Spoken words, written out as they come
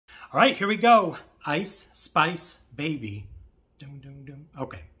All right, here we go. Ice Spice Baby. Dum, dum, dum.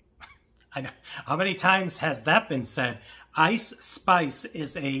 Okay. I know. How many times has that been said? Ice Spice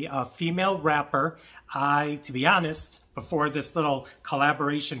is a female rapper. To be honest, before this little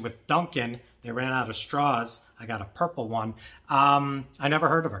collaboration with Dunkin, they ran out of straws. I got a purple one. I never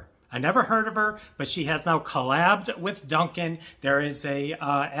heard of her. But she has now collabed with Dunkin. There is a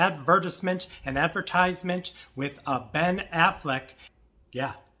advertisement with Ben Affleck.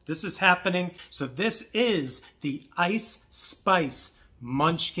 Yeah, this is happening. So this is the Ice Spice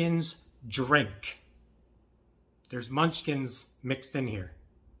Munchkins Drink. There's munchkins mixed in here.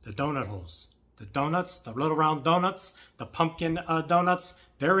 The donut holes. The donuts, the little round donuts, the pumpkin donuts,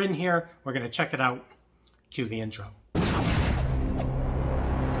 they're in here. We're going to check it out. Cue the intro.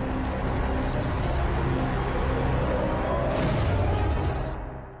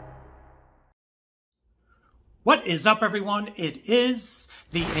 What is up, everyone? It is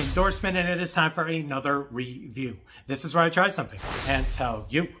the endorsement, and it is time for another review. This is where I try something and tell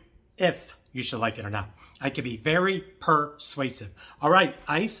you if you should like it or not. I can be very persuasive. All right,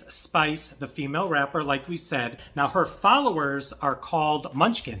 Ice Spice, the female rapper, like we said. Now, her followers are called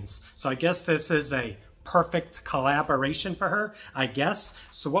Munchkins. So I guess this is a perfect collaboration for her, I guess.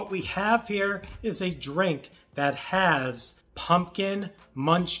 So what we have here is a drink that has pumpkin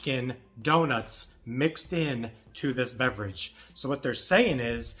munchkin donuts mixed in to this beverage. So what they're saying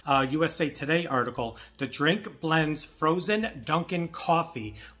is, USA Today article, the drink blends frozen Dunkin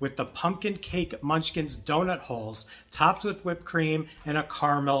coffee with the pumpkin cake munchkins donut holes, topped with whipped cream and a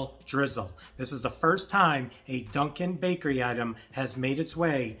caramel drizzle. This is the first time a Dunkin bakery item has made its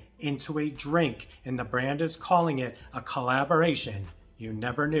way into a drink, and the brand is calling it a collaboration you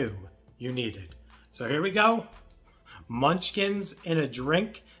never knew you needed. So here we go. Munchkins in a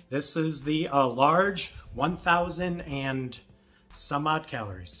drink. This is the large 1,000 and some odd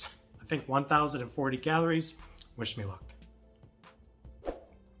calories. I think 1,040 calories. Wish me luck.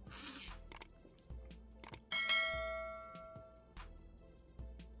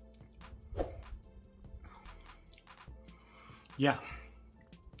 Yeah.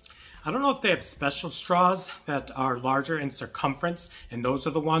 I don't know if they have special straws that are larger in circumference, and those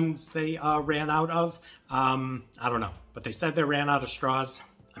are the ones they ran out of. I don't know, but they said they ran out of straws.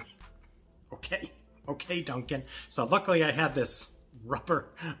 Okay, Dunkin. So luckily I had this rubber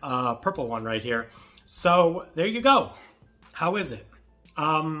purple one right here. So there you go. How is it?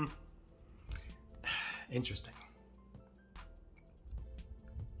 Interesting.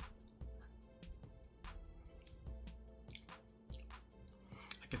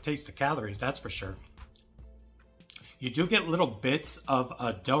 I can taste the calories, that's for sure. You do get little bits of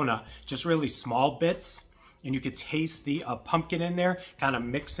a donut, just really small bits. And you could taste the pumpkin in there, kind of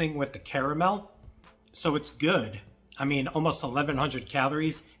mixing with the caramel. So it's good. I mean, almost 1,100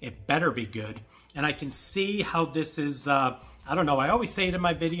 calories. It better be good. And I can see how this is, I don't know, I always say it in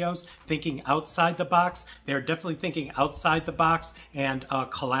my videos, thinking outside the box. They're definitely thinking outside the box and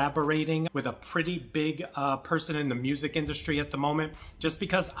collaborating with a pretty big person in the music industry at the moment. Just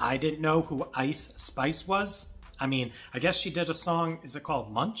because I didn't know who Ice Spice was. I mean, I guess she did a song, is it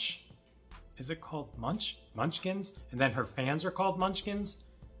called Munch? Is it called Munchkins? And then her fans are called Munchkins?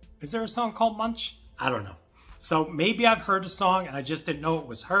 Is there a song called Munch? I don't know. So maybe I've heard a song and I just didn't know it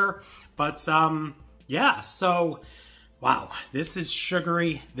was her. But yeah, so wow, this is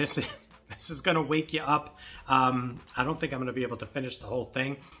sugary. This is gonna wake you up. I don't think I'm gonna be able to finish the whole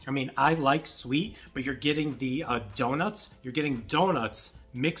thing. I mean, I like sweet, but you're getting the donuts. You're getting donuts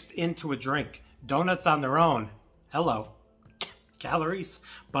mixed into a drink. Donuts on their own. Hello. Calories.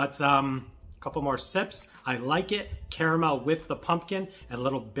 But couple more sips. I like it. Caramel with the pumpkin and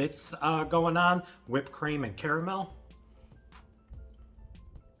little bits going on. Whipped cream and caramel.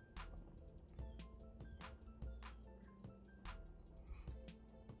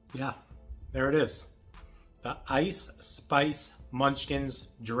 Yeah, there it is. The Ice Spice Munchkins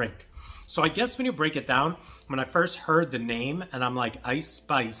Drink. So I guess when you break it down, when I first heard the name and I'm like, Ice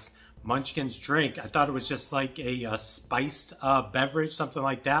Spice Munchkins Drink, I thought it was just like a spiced beverage, something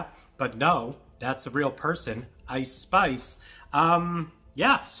like that. But no, that's a real person, Ice Spice.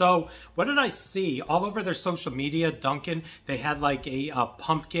 Yeah, so what did I see? All over their social media, Dunkin, they had like a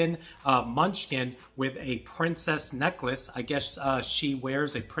pumpkin munchkin with a princess necklace. I guess she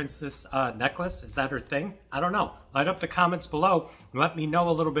wears a princess necklace. Is that her thing? I don't know. Light up the comments below and let me know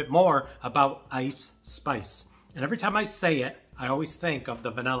a little bit more about Ice Spice. And every time I say it, I always think of the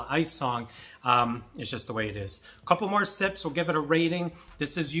Vanilla Ice song. It's just the way it is. A couple more sips, we'll give it a rating.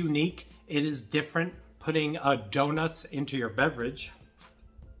 This is unique. It is different, putting donuts into your beverage.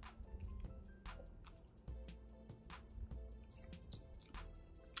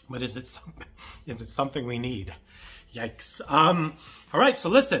 But is it something we need? Yikes. All right, so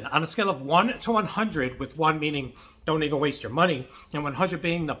listen, on a scale of 1 to 100, with 1 meaning don't even waste your money, and 100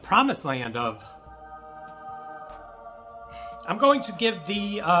 being the promised land of, I'm going to give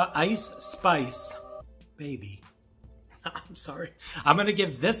the Ice Spice Baby. I'm sorry. I'm going to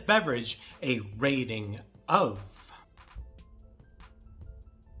give this beverage a rating of...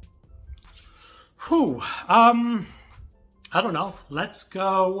 I don't know. Let's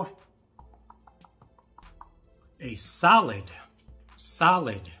go a solid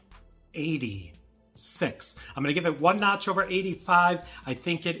 86. I'm going to give it 1 notch over 85. I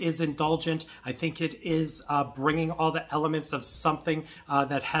think it is indulgent. I think it is bringing all the elements of something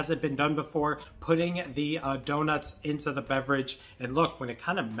that hasn't been done before, putting the donuts into the beverage. And look, when it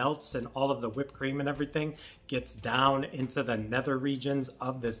kind of melts and all of the whipped cream and everything gets down into the nether regions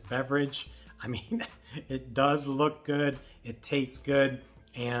of this beverage, I mean, it does look good. It tastes good.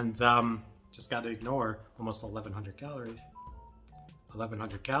 And just got to ignore almost 1,100 calories.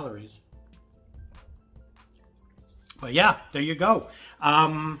 1,100 calories. But yeah, there you go.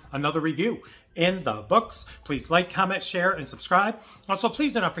 Another review in the books. Please like, comment, share, and subscribe. Also,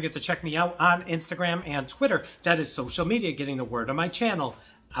 please do not forget to check me out on Instagram and Twitter. That is social media, getting the word of my channel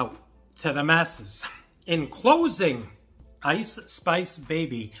out to the masses. In closing, Ice Spice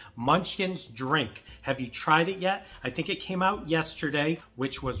Baby Munchkins Drink. Have you tried it yet? I think it came out yesterday,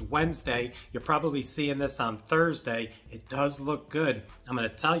 which was Wednesday. You're probably seeing this on Thursday. It does look good. I'm going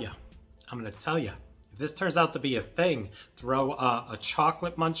to tell you. If this turns out to be a thing, throw a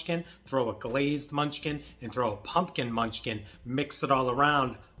chocolate munchkin, throw a glazed munchkin, and throw a pumpkin munchkin. Mix it all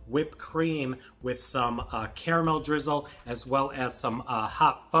around. Whipped cream with some caramel drizzle, as well as some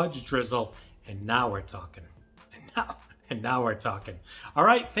hot fudge drizzle. And now we're talking. And now we're talking. All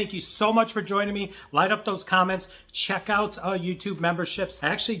right, thank you so much for joining me. Light up those comments. Check out YouTube memberships. I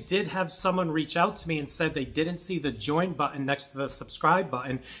actually did have someone reach out to me and said they didn't see the join button next to the subscribe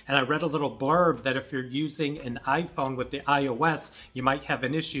button. And I read a little blurb that if you're using an iPhone with the iOS, you might have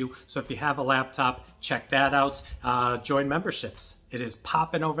an issue. So if you have a laptop, check that out. Join memberships. It is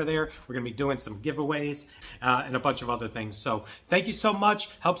popping over there. We're going to be doing some giveaways and a bunch of other things. So thank you so much.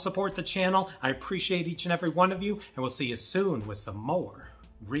 Help support the channel. I appreciate each and every one of you. And we'll see you soon with some more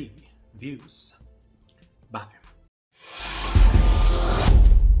reviews. Bye.